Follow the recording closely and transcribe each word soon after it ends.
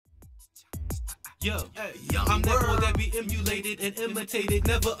Yo, I'm that boy that be emulated and imitated,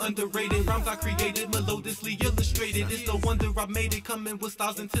 never underrated. Rhymes I created, melodiously illustrated. It's no wonder I made it, coming with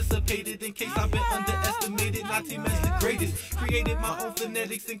styles anticipated. In case I've been underestimated, not team as the greatest. Created my own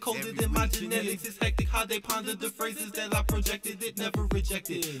phonetics, encoded in my genetics. It's hectic how they pondered the phrases that I projected. It never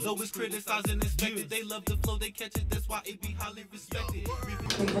rejected, though it's criticized and inspected. They love the flow, they catch it, that's why it be highly respected.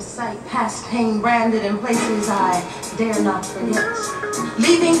 They recite past pain branded in places I dare not forget,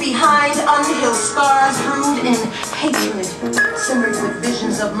 leaving behind unhealed scars brewed in hatred, simmered with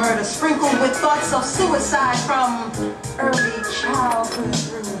visions of murder, sprinkled with thoughts of suicide from early childhood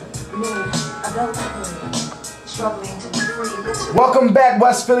through mid-adulthood, struggling to be free. Welcome back,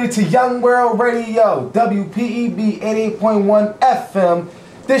 West Philly, to Young World Radio, WPEB 88.1 FM.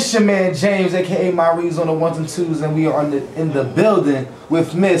 This your man James, aka Mirez on the ones and twos, and we are in the building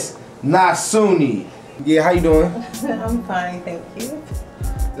with Miss Nassunni. Yeah, how you doing? I'm fine, thank you.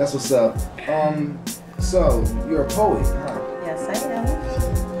 That's what's up. So you're a poet, huh? Yes, I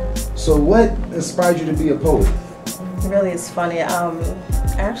am. So what inspired you to be a poet? Really, it's funny.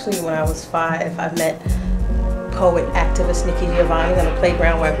 Actually, when I was 5, I met poet activist Nikki Giovanni on the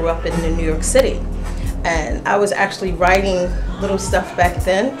playground where I grew up in New York City. And I was actually writing little stuff back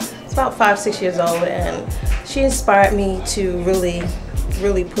then. It's about 5, 6 years old, and she inspired me to really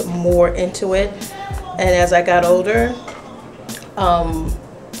put more into it. And as I got older,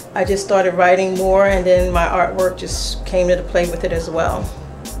 I just started writing more, and then my artwork just came into play with it as well.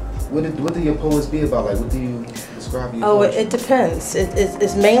 What do your poets be about? Like, what do you describe your poetry? It depends.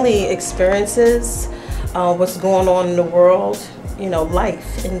 It's mainly experiences, what's going on in the world, you know,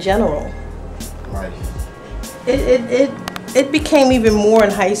 life in general. Life. It became even more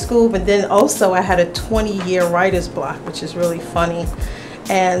in high school, but then also I had a 20-year writer's block, which is really funny.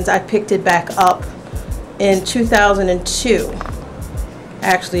 And I picked it back up in 2002.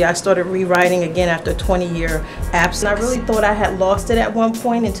 Actually, I started rewriting again after a 20-year absence. I really thought I had lost it at one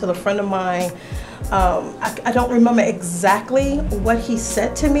point until a friend of mine, I don't remember exactly what he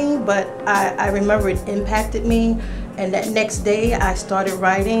said to me, but I remember it impacted me. And that next day I started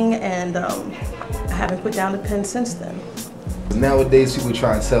writing, and I haven't put down the pen since then. Nowadays, people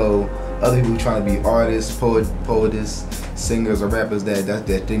try to tell other people trying to be artists, poetess, singers, or rappers that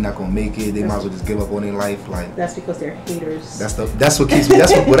they're not gonna make it. They might as well just give up on their life. Like, that's because they're haters. That's what keeps me.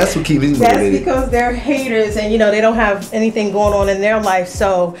 That's what keeps me motivated. That's because they're haters, and you know they don't have anything going on in their life,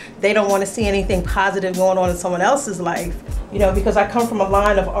 so they don't want to see anything positive going on in someone else's life. You know, because I come from a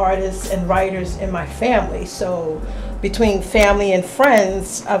line of artists and writers in my family, so between family and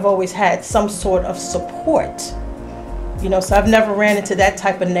friends, I've always had some sort of support. You know, so I've never ran into that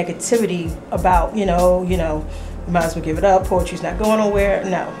type of negativity about, you might as well give it up, poetry's not going nowhere.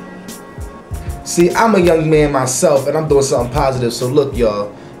 No. See, I'm a young man myself, and I'm doing something positive. So look,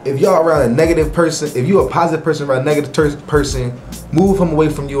 y'all, if y'all around a negative person, if you're a positive person around a negative person, move him away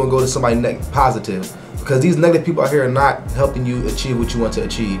from you and go to somebody positive. Because these negative people out here are not helping you achieve what you want to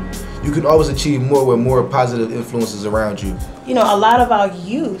achieve. You can always achieve more with more positive influences around you. You know, a lot of our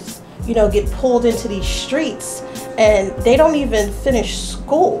youth, get pulled into these streets, and they don't even finish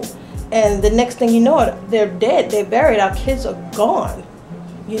school. And the next thing you know, they're dead, they're buried, our kids are gone.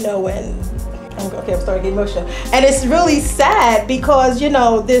 And okay, I'm starting to get emotional. And it's really sad because,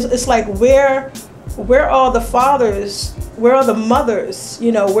 it's like where are the fathers, where are the mothers,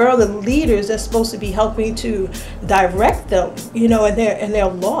 where are the leaders that's supposed to be helping to direct them, and they're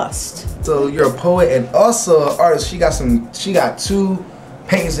lost. So you're a poet and also an artist. She got 2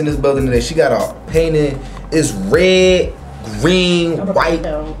 paintings in this building today. She got a painting, it's red, green, white,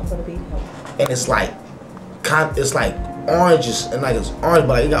 and it's like oranges, and like it's orange,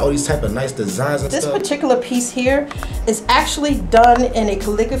 but it got all these type of nice designs and stuff. This particular piece here is actually done in a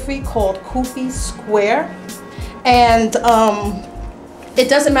calligraphy called Kufi Square, and it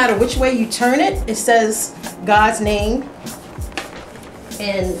doesn't matter which way you turn it. It says God's name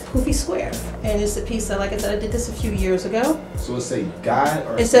in Kufi Square, and it's a piece that, like I said, I did this a few years ago. So it say God,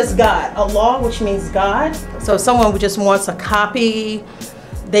 or it says God, Allah, which means God. So if someone just wants a copy,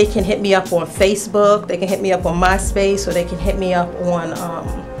 they can hit me up on Facebook, they can hit me up on MySpace, or they can hit me up on,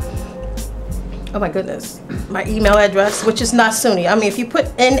 oh my goodness, my email address, which is Nassunni. I mean, if you put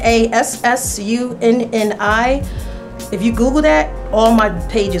Nassunni, if you Google that, all my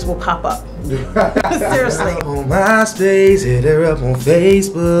pages will pop up. Seriously. On MySpace, hit her up on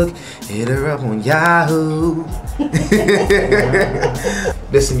Facebook, hit her up on Yahoo.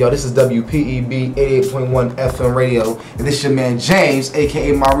 Listen, y'all, this is WPEB 88.1 FM radio, and this is your man James,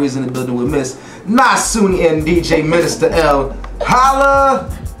 aka Mirez, in the building with Miss Nassunni and DJ Minister L. Holla!